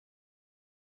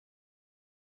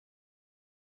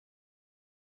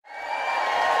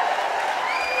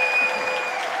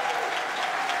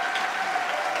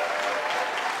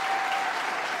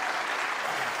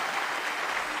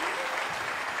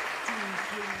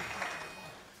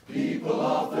People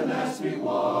often ask me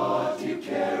what you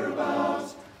care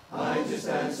about. I just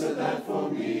answer that for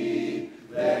me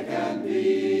there can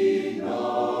be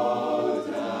no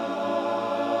doubt.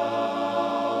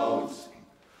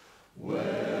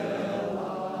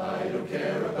 Well, I don't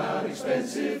care about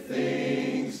expensive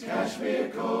things, cashmere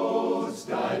coats,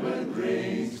 diamond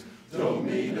rings, don't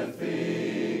mean a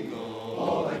thing.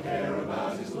 All I care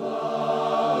about is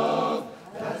love,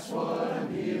 that's what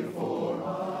I'm here for.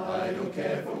 I don't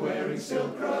care for wearing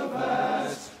silk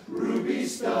cravats, ruby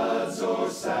studs or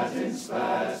satin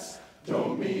spats,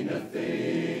 don't mean a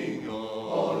thing.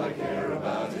 All I care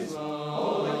about is love,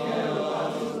 all I care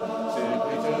about is love.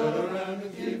 Simply turn around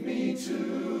and give me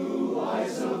two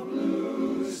eyes of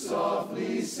blue,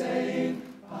 softly saying,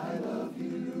 I love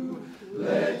you.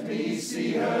 Let me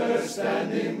see her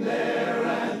standing there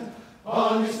and,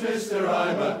 honest mister,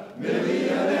 I'm a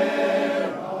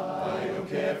millionaire. I don't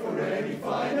care for any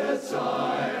fine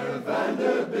attire,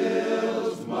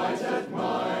 Vanderbilt might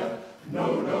admire.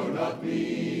 No, no, not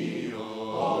me.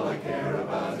 All I care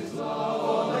about is love.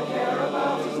 All I care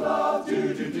about is love.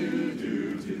 Do do do do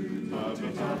do do do do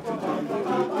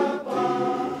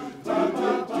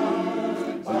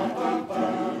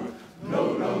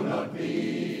No, no, not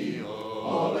me.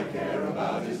 All I care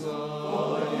about is love.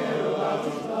 All I care about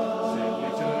is love. Simply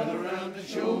turn around and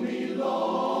show me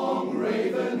long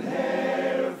raven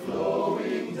hair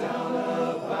flowing down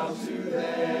about to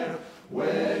there.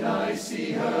 When I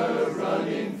see her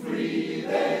running free,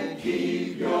 then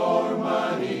keep your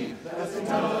money. That's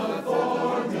enough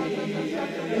for me,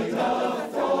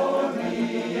 enough for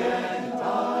me. And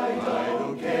I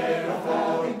don't care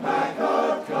for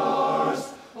Packard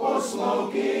cars or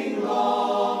smoking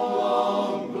long,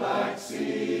 long black cigars.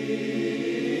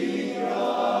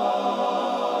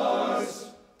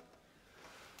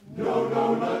 No,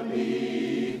 no, not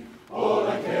me. All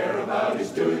I care about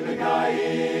is doing the guy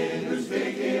in who's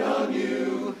thinking on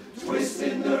you,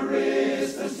 twisting the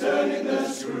wrist and turning the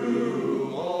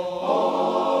screw.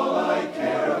 All I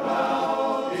care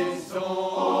about is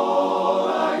all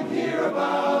I'm here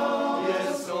about.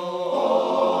 Yes,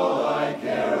 all I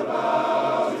care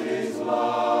about is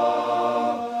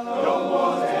love. Don't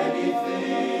want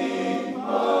anything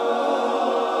but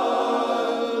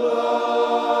love.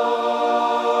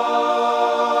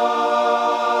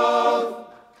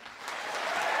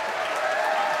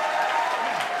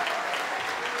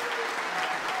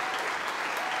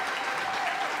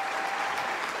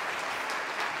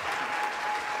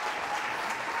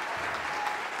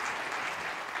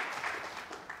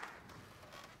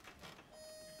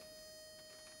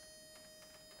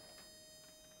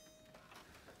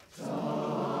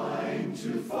 Time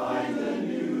to find a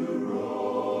new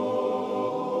road.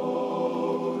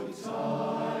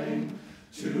 Time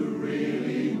to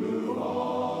really move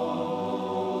on.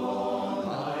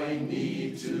 I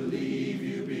need to leave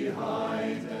you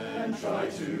behind and try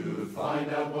to find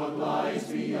out what lies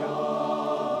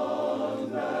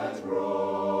beyond that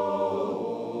road.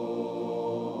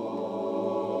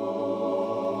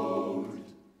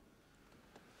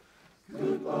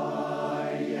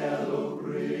 Goodbye, yellow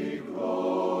brick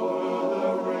road,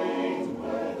 the rain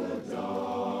where the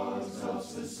dogs of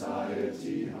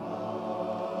society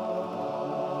howl.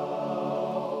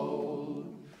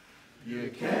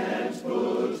 You can't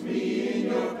put me in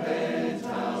your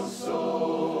penthouse,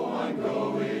 so I'm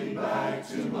going back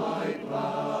to my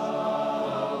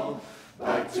plow.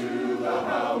 Back to the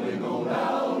howling old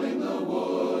owl in the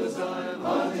woods, I'm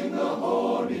hunting the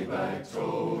horny back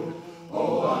toad.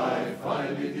 Oh, I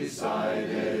finally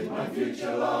decided my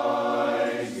future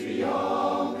lies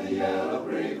beyond the yellow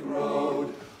brick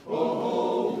road.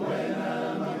 Oh, when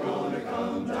am I going to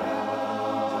come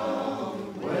down?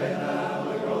 When am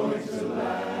I going to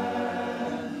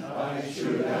land? I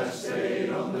should have stayed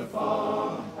on the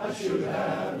farm. I should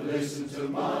have listened to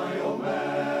my old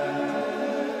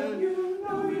man. You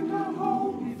know you can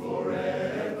hold me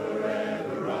forever,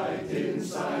 ever. I didn't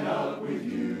sign up with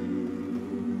you.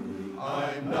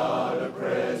 I'm not a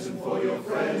present for your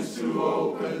friends to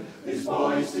open. This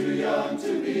boy's too young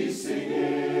to be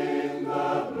singing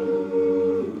the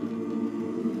blues.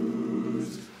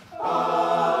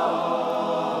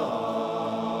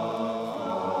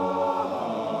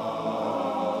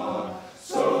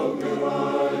 So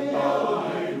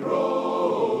goodbye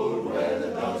road, where the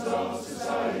dogs of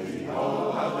society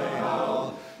howl, how they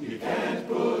howl. You can't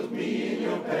put me in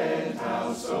your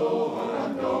penthouse, so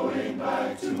I'm going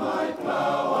back to my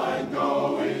plow. I'm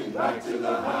going back to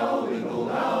the howling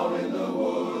old owl in the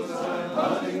woods. I'm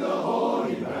hunting the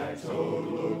horny back toad.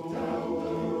 Look down the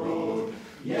road.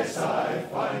 Yes, I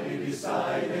finally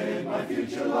decided my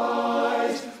future life